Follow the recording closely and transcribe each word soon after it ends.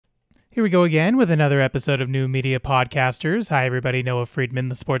Here we go again with another episode of New Media Podcasters. Hi, everybody. Noah Friedman,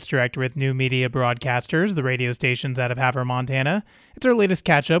 the sports director with New Media Broadcasters, the radio stations out of Havre, Montana. It's our latest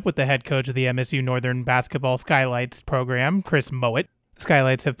catch-up with the head coach of the MSU Northern Basketball Skylights program, Coach Mouat. The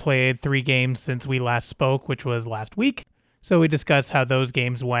Skylights have played 3 games since we last spoke, which was last week. So we discuss how those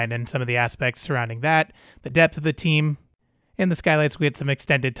games went and some of the aspects surrounding that, the depth of the team. In the Skylights, we had some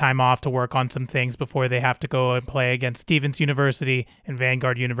extended time off to work on some things before they have to go and play against Stevens University and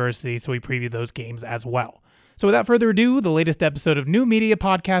Vanguard University, so we preview those games as well. So without further ado, the latest episode of New Media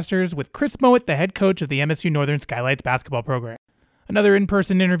Podcasters with Coach Mouat, the head coach of the MSU Northern Skylights basketball program. Another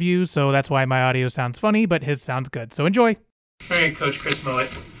in-person interview, so that's why my audio sounds funny, but his sounds good, so enjoy. All right, Coach Coach Mouat.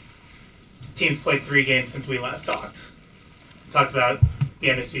 Team's played 3 games since we last talked. Talked about the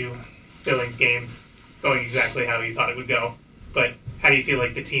MSU Billings game going exactly how you thought it would go. But how do you feel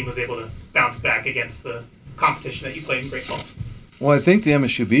like the team was able to bounce back against the competition that you played in Great Falls? Well, I think the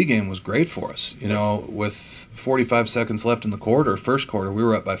MSU-B game was great for us. You know, with 45 seconds left in the first quarter, we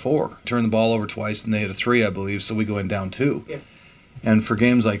were up by 4. Turned the ball over twice, and they had a 3, I believe, so we go in down 2. Yeah. And for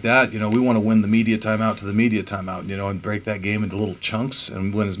games like that, you know, we want to win the media timeout to the media timeout, you know, and break that game into little chunks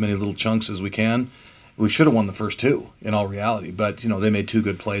and win as many little chunks as we can. We should have won the first 2, in all reality. But, you know, they made 2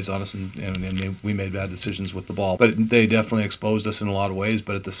 good plays on us, and we made bad decisions with the ball. But they definitely exposed us in a lot of ways.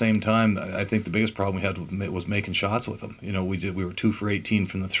 But at the same time, I think the biggest problem we had was making shots with them. You know, we were 2 for 18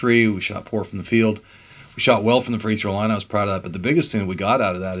 from the 3. We shot poor from the field. We shot well from the free throw line. I was proud of that. But the biggest thing we got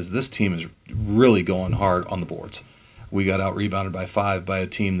out of that is this team is really going hard on the boards. We got out-rebounded by 5 by a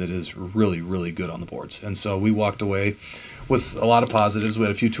team that is really, really good on the boards. And so we walked away with a lot of positives. We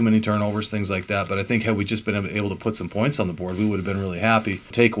had a few too many turnovers, things like that. But I think had we just been able to put some points on the board, we would have been really happy.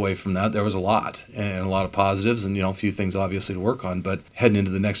 Takeaway from that, there was a lot and a lot of positives and, you know, a few things obviously to work on. But heading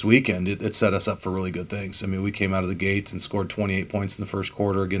into the next weekend, it set us up for really good things. I mean, we came out of the gate and scored 28 points in the first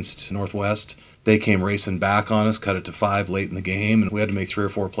quarter against Northwest. They came racing back on us, cut it to 5 late in the game, and we had to make 3 or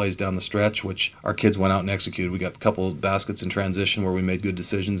 4 plays down the stretch, which our kids went out and executed. We got a couple of baskets in transition where we made good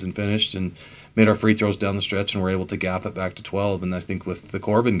decisions and finished and made our free throws down the stretch and were able to gap it back to 12. And I think with the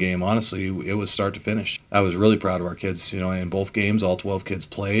Corbin game, honestly, it was start to finish. I was really proud of our kids. You know, in both games, all 12 kids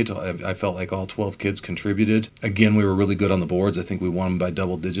played. I felt like all 12 kids contributed. Again, we were really good on the boards. I think we won them by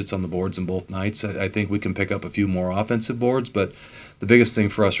double digits on the boards in both nights. I think we can pick up a few more offensive boards, but the biggest thing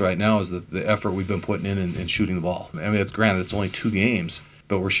for us right now is the effort we've been putting in shooting the ball. I mean, granted, it's only 2 games,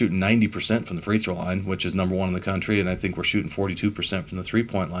 but we're shooting 90% from the free throw line, which is number 1 in the country, and I think we're shooting 42% from the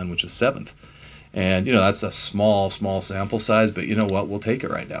three-point line, which is 7th. And, you know, that's a small sample size, but you know what? We'll take it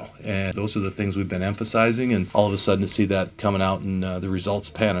right now. And those are the things we've been emphasizing, and all of a sudden to see that coming out and the results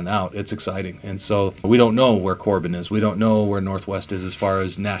panning out, it's exciting. And so we don't know where Corbin is. We don't know where Northwest is as far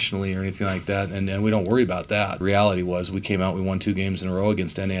as nationally or anything like that, and we don't worry about that. The reality was we came out, we won 2 games in a row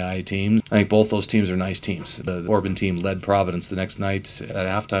against NAIA teams. I think both those teams are nice teams. The Corbin team led Providence the next night at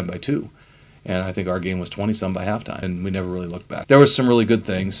halftime by 2. And I think our game was 20-some by halftime, and we never really looked back. There was some really good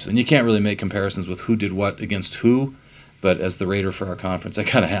things, and you can't really make comparisons with who did what against who, but as the rater for our conference, I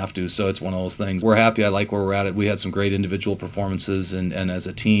kind of have to, so it's one of those things. We're happy. I like where we're at. We had some great individual performances, and as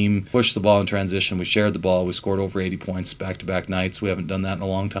a team, pushed the ball in transition. We shared the ball. We scored over 80 points back-to-back nights. We haven't done that in a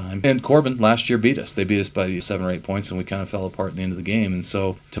long time. And Corbin last year beat us. They beat us by 7 or 8 points, and we kind of fell apart at the end of the game. And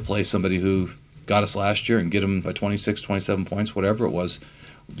so to play somebody who got us last year and get them by 26, 27 points, whatever it was,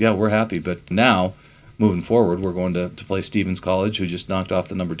 yeah, we're happy. But now, moving forward, we're going to play Stevens College, who just knocked off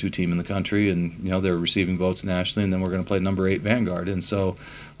the number 2 team in the country, and you know they're receiving votes nationally. And then we're going to play number 8 Vanguard. And so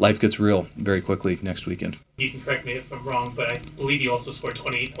life gets real very quickly next weekend. You can correct me if I'm wrong, but I believe you also scored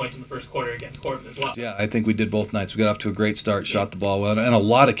 28 points in the first quarter against Corbin as well. Yeah, I think we did both nights. We got off to a great start, shot the ball well, and a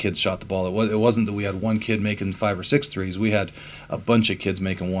lot of kids shot the ball. It wasn't that we had one kid making 5 or 6 threes. We had a bunch of kids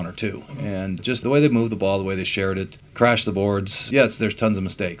making 1 or 2. Mm-hmm. And just the way they moved the ball, the way they shared it, crashed the boards. Yes, there's tons of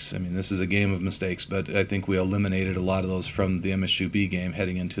mistakes. I mean, this is a game of mistakes, but I think we eliminated a lot of those from the MSU-B game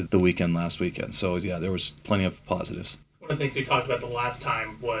heading into the weekend last weekend. So, yeah, there was plenty of positives. One of the things we talked about the last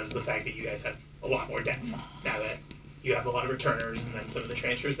time was the fact that you guys have a lot more depth now that you have a lot of returners and then some of the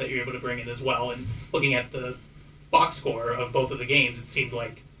transfers that you're able to bring in as well. And looking at the box score of both of the games, it seemed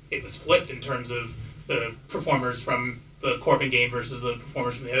like it was flipped in terms of the performers from the Corbin game versus the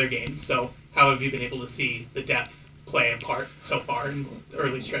performers from the other game. So how have you been able to see the depth play a part so far in the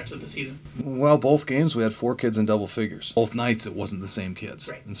early stretch of the season? Well, both games we had 4 kids in double figures. Both nights it wasn't the same kids.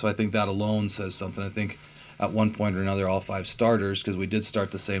 Right. And so I think that alone says something. I think at one point or another, all 5 starters, because we did start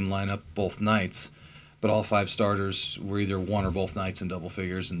the same lineup both nights, but all 5 starters were either one or both nights in double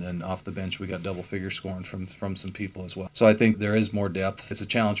figures, and then off the bench we got double figure scoring from some people as well. So I think there is more depth. It's a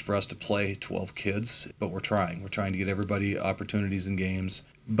challenge for us to play 12 kids, but we're trying. We're trying to get everybody opportunities in games.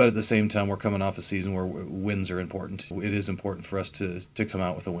 But at the same time, we're coming off a season where wins are important. It is important for us to come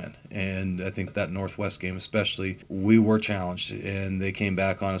out with a win. And I think that Northwest game especially, we were challenged, and they came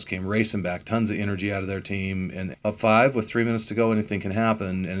back on us, came racing back, tons of energy out of their team. And up 5 with 3 minutes to go, anything can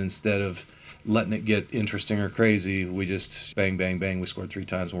happen. And instead of letting it get interesting or crazy, we just bang, bang, bang. We scored 3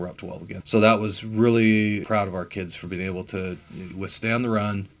 times and we're up 12 again. So that was really proud of our kids for being able to withstand the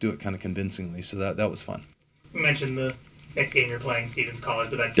run, do it kind of convincingly. So that was fun. You mentioned the next game you're playing, Stevens College,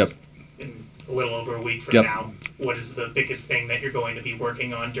 but that's Yep. in a little over a week from Yep. now. What is the biggest thing that you're going to be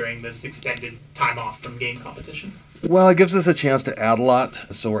working on during this extended time off from game competition? Well, it gives us a chance to add a lot.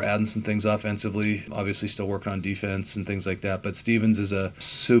 So we're adding some things offensively, obviously still working on defense and things like that. But Stevens is a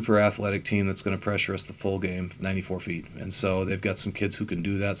super athletic team that's going to pressure us the full game, 94 feet. And so they've got some kids who can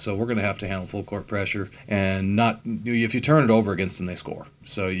do that. So we're going to have to handle full court pressure and not, if you turn it over against them, they score.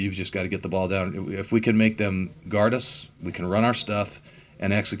 So you've just got to get the ball down. If we can make them guard us, we can run our stuff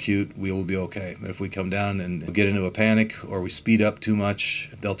and execute, we will be okay. But if we come down and get into a panic or we speed up too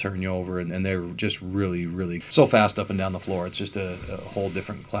much, they'll turn you over, and they're just really, really so fast up and down the floor. It's just a whole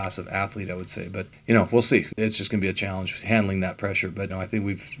different class of athlete, I would say. But, we'll see. It's just going to be a challenge handling that pressure. But I think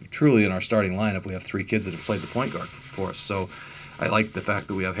we've truly, in our starting lineup, we have 3 kids that have played the point guard for us. So I like the fact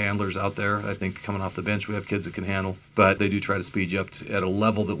that we have handlers out there. I think coming off the bench, we have kids that can handle, but they do try to speed you up at a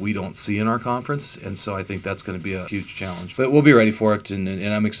level that we don't see in our conference, and so I think that's going to be a huge challenge. But we'll be ready for it, and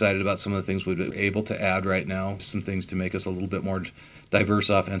I'm excited about some of the things we've been able to add right now, some things to make us a little bit more diverse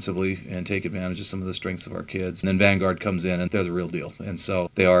offensively and take advantage of some of the strengths of our kids. And then Vanguard comes in, and they're the real deal. And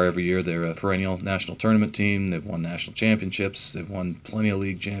so they are every year. They're a perennial national tournament team. They've won national championships. They've won plenty of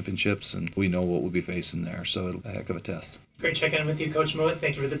league championships, and we know what we'll be facing there. So it'll be a heck of a test. Great checking in with you, Coach Mouat.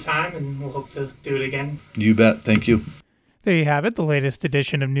 Thank you for the time, and we'll hope to do it again. You bet. Thank you. There you have it, the latest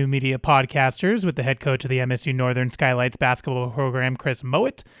edition of New Media Podcasters with the head coach of the MSU Northern Skylights basketball program, Coach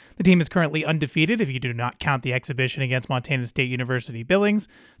Mouat. The team is currently undefeated if you do not count the exhibition against Montana State University Billings.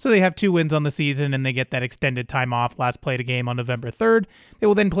 So they have 2 wins on the season, and they get that extended time off. Last played a game on November 3rd. They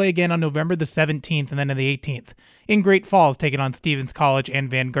will then play again on November the 17th and then on the 18th. In Great Falls, taking on Stevens College and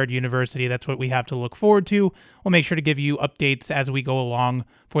Vanguard University. That's what we have to look forward to. We'll make sure to give you updates as we go along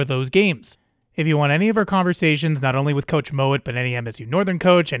for those games. If you want any of our conversations, not only with Coach Mouat, but any MSU Northern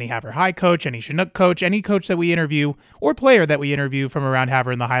coach, any Havre High coach, any Chinook coach, any coach that we interview, or player that we interview from around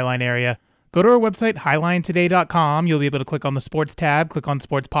Havre in the Highline area, go to our website, highlinetoday.com. You'll be able to click on the Sports tab, click on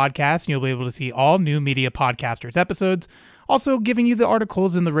Sports Podcasts, and you'll be able to see all New Media Podcasters episodes, also giving you the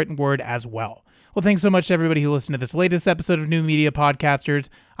articles in the written word as well. Well, thanks so much to everybody who listened to this latest episode of New Media Podcasters.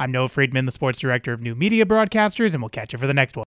 I'm Noah Friedman, the sports director of New Media Broadcasters, and we'll catch you for the next one.